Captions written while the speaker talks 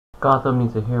Gotham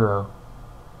needs a hero,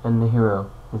 and the hero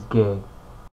is gay.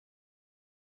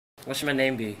 What should my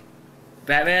name be?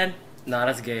 Batman? Nah,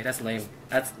 that's gay. That's lame.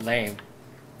 That's lame.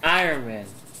 Iron Man.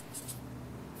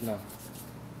 No.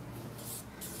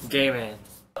 Gay man.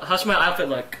 How should my outfit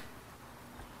look?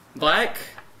 Black?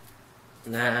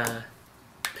 Nah.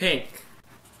 Pink.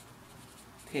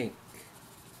 Pink.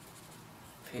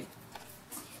 Pink.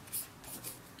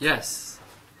 Yes.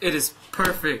 It is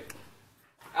perfect.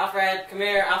 Alfred, come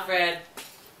here, Alfred.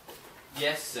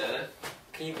 Yes, sir.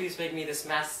 Can you please make me this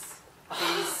mask,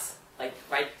 please? Like,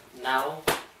 right now?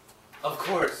 Of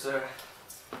course, sir.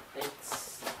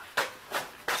 Thanks.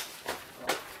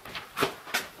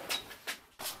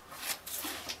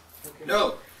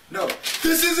 No, no,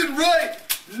 this isn't right!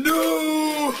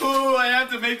 No! I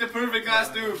have to make the perfect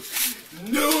costume!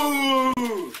 No!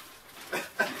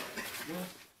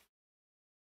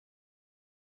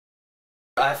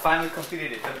 I finally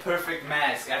completed it, the perfect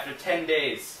mask, after 10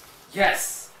 days.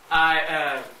 Yes, I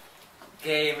am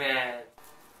gay man.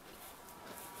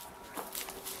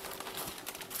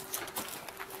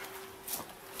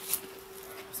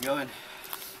 How's it going?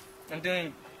 I'm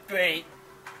doing great,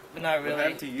 but not really. What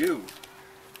happened to you?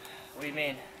 What do you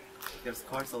mean? You have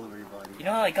scars all over your body. You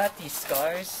know how I got these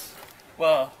scars?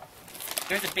 Well,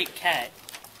 there's a big cat,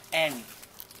 and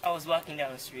I was walking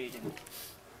down the street, and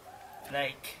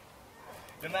like,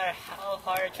 no matter how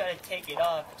hard I tried to take it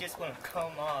off, it just wouldn't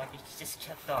come off. It just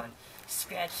kept on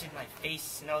scratching my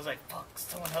face, and I was like, fuck,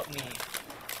 someone help me.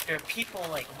 There are people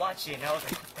like watching, and I was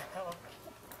like, what the hell?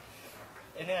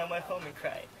 And then I went home and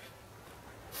cried.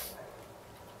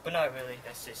 But not really,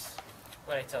 that's just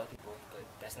what I tell people, but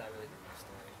that's not really the real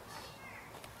story.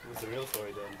 What's the real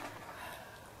story then?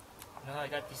 No, I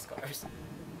got these scars.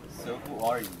 So who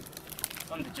are you?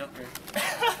 I'm the Joker.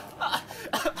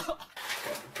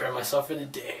 Prepare myself for the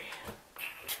day.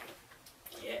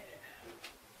 Yeah.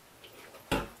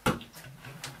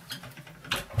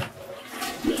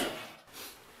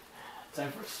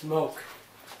 Time for a smoke.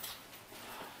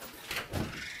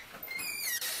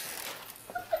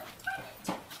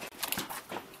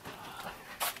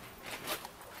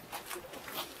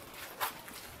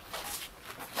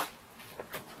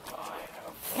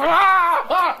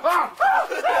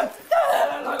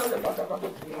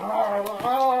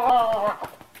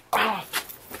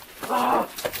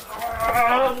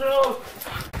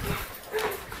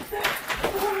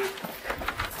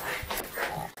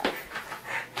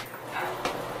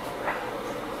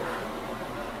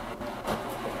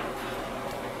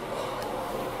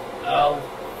 Oh,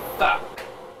 fuck.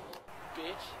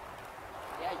 Bitch.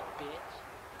 Yeah, you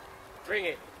bitch. Bring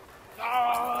it.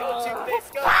 Go,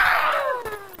 toothpaste, go.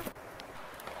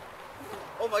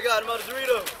 Oh my god, I'm out of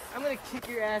Doritos! I'm gonna kick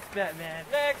your ass, Batman.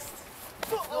 Next.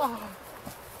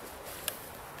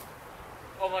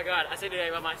 Oh my god, I said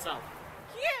it by myself.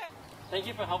 Yeah. Thank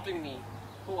you for helping me.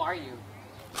 Who are you?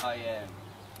 I am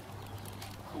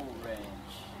Cool Range.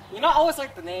 You know, I always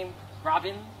like the name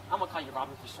Robin. I'm gonna call you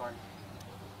Robin for short.